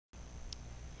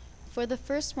For the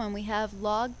first one, we have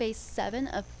log base 7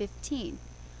 of 15.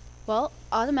 Well,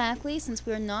 automatically, since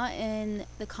we're not in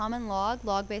the common log,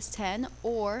 log base 10,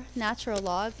 or natural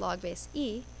log, log base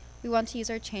e, we want to use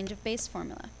our change of base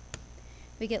formula.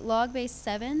 We get log base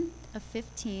 7 of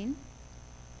 15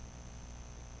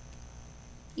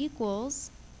 equals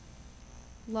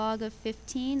log of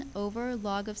 15 over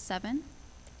log of 7,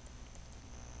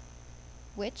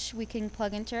 which we can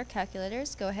plug into our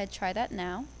calculators. Go ahead, try that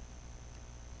now.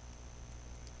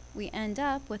 We end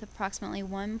up with approximately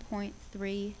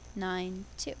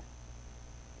 1.392.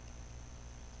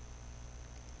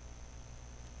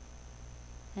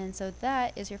 And so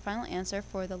that is your final answer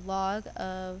for the log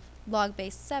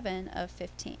base 7 of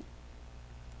 15.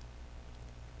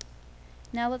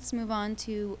 Now let's move on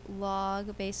to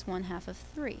log base 1/2 of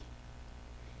 3.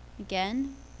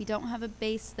 Again, we don't have a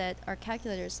base that our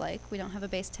calculators like. We don't have a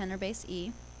base 10 or base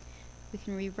e. We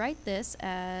can rewrite this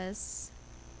as,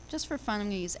 just for fun, I'm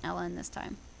going to use ln this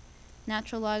time.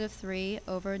 Natural log of 3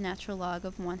 over natural log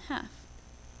of 1/2.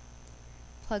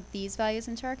 Plug these values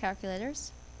into our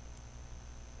calculators,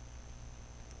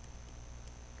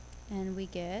 and we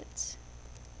get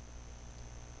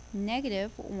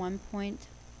negative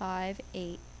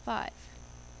 1.585.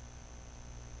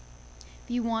 If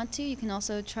you want to, you can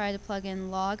also try to plug in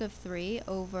log of 3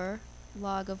 over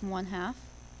log of 1/2.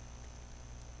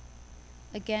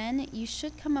 Again, you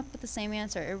should come up with the same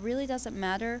answer. It really doesn't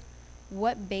matter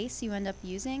what base you end up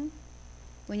using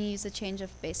when you use the change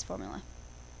of base formula.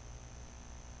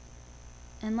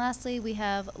 And lastly, we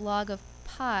have log of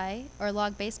pi, or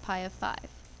log base pi of 5.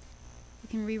 You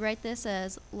can rewrite this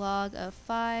as log of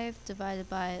 5 divided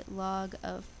by log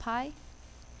of pi,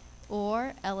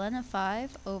 or ln of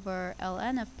 5 over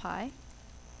ln of pi.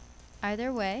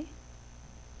 Either way,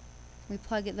 we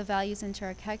plug the values into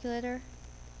our calculator.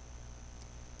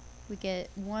 We get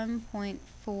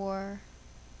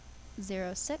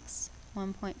 1.406,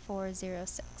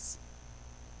 1.406.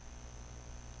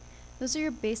 Those are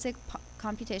your basic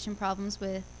computation problems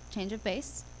with change of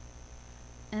base.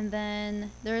 And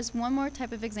then there's one more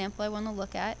type of example I want to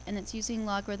look at, and it's using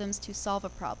logarithms to solve a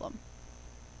problem.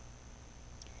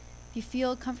 If you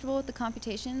feel comfortable with the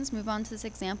computations, move on to this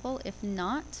example. If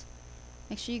not,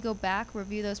 make sure you go back,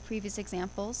 review those previous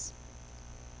examples,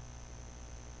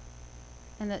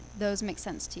 and that those make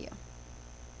sense to you.